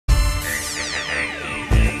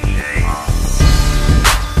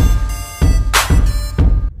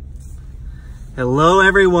Hello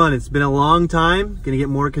everyone, it's been a long time. Gonna get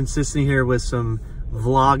more consistent here with some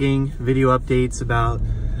vlogging video updates about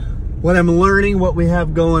what I'm learning, what we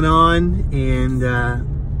have going on,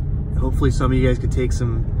 and hopefully some of you guys could take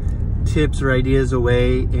some tips or ideas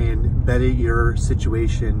away and better your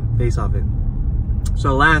situation based off it. So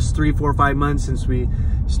the last 3, 4, 5 months since we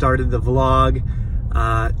started the vlog,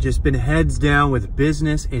 just been heads down with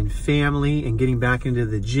business and family and getting back into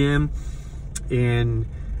the gym. And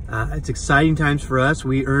it's exciting times for us.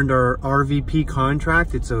 We earned our RVP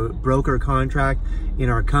contract. It's a broker contract in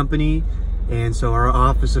our company. And so our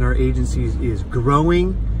office and our agency is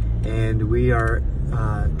growing, and we are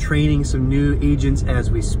training some new agents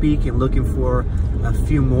as we speak and looking for a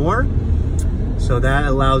few more. So that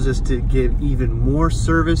allows us to give even more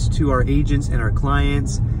service to our agents and our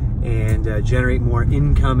clients and generate more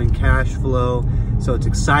income and cash flow. So it's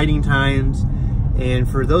exciting times. And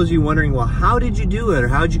for those of you wondering, well, how did you do it? Or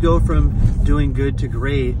how did you go from doing good to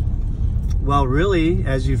great? Well, really,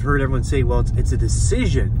 as you've heard everyone say, well, it's a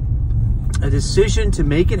decision to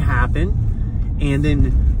make it happen. And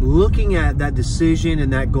then looking at that decision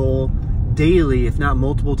and that goal daily, if not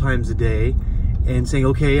multiple times a day, and saying,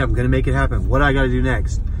 okay, I'm going to make it happen. What do I got to do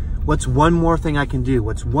next? What's one more thing I can do?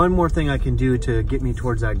 What's one more thing I can do to get me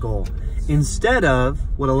towards that goal? Instead of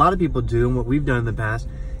what a lot of people do and what we've done in the past,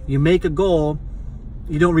 you make a goal,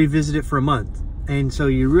 you don't revisit it for a month. And so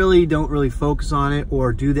you really don't really focus on it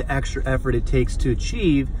or do the extra effort it takes to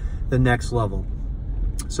achieve the next level.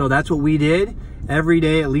 So that's what we did every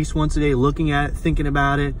day, at least once a day, looking at it, thinking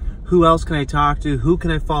about it. Who else can I talk to? Who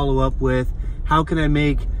can I follow up with? How can I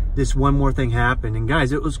make this one more thing happen? And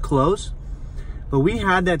guys, it was close, but we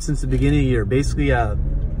had that since the beginning of the year. Basically a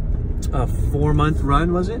 4-month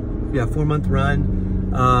run, was it? Yeah, 4-month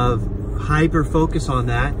run of hyper focus on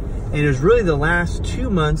that. And it was really the last 2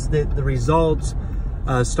 months that the results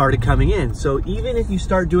started coming in. So even if you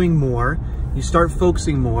start doing more, you start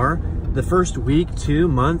focusing more, the first week, 2,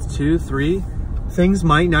 month, 2, 3, things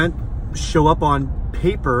might not show up on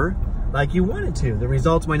paper like you want it to. The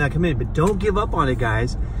results might not come in, but don't give up on it,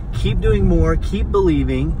 guys. Keep doing more, keep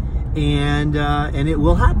believing, and it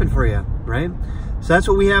will happen for you, right? So that's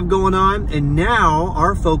what we have going on. And now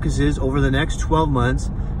our focus is over the next 12 months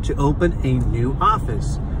to open a new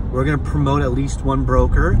office. We're going to promote at least one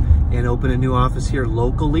broker and open a new office here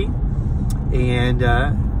locally, and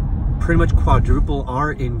pretty much quadruple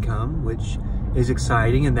our income, which is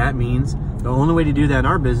exciting. And that means the only way to do that in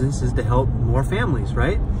our business is to help more families,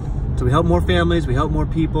 right? So we help more families, we help more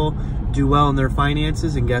people do well in their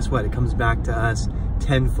finances, and guess what? It comes back to us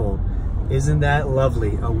tenfold. Isn't that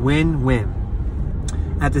lovely? A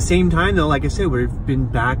win-win. At the same time though, like I said, we've been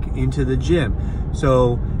back into the gym.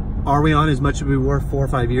 So are we on as much as we were 4 or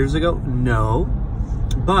 5 years ago? No,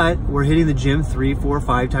 but we're hitting the gym 3, 4,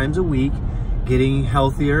 5 times a week, getting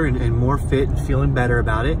healthier and more fit and feeling better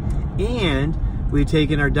about it. And we've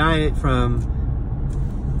taken our diet from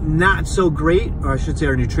not so great, or I should say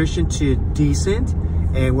our nutrition, to decent,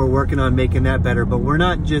 and we're working on making that better. But we're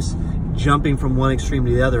not just jumping from one extreme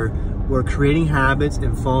to the other. We're creating habits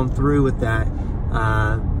and following through with that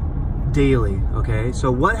daily, okay?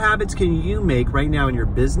 So what habits can you make right now in your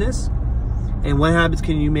business? And what habits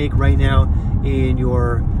can you make right now in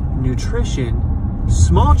your nutrition?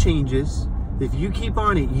 Small changes. If you keep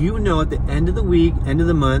on it, you know at the end of the week, end of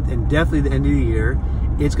the month, and definitely the end of the year,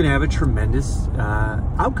 it's gonna have a tremendous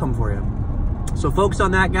outcome for you. So focus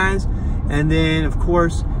on that, guys. And then, of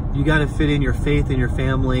course, you gotta fit in your faith and your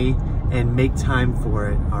family and make time for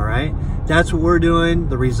it, all right? That's what we're doing.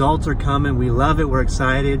 The results are coming. We love it. We're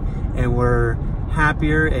excited, and we're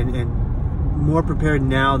happier and more prepared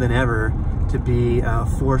now than ever to be a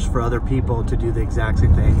force for other people to do the exact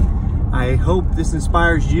same thing. I hope this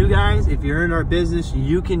inspires you guys. If you're in our business,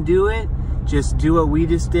 you can do it. Just do what we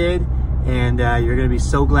just did, and you're gonna be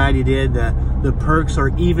so glad you did. The perks are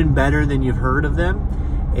even better than you've heard of them.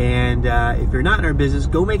 And if you're not in our business,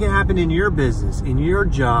 go make it happen in your business, in your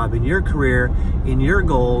job, in your career, in your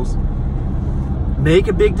goals. Make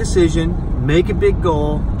a big decision, make a big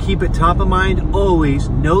goal, keep it top of mind always.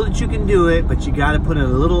 Know that you can do it, but you got to put in a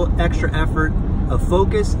little extra effort of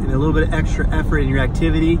focus and a little bit of extra effort in your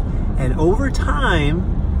activity. And over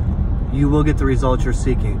time, you will get the results you're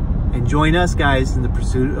seeking. And join us, guys, in the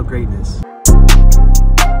pursuit of greatness.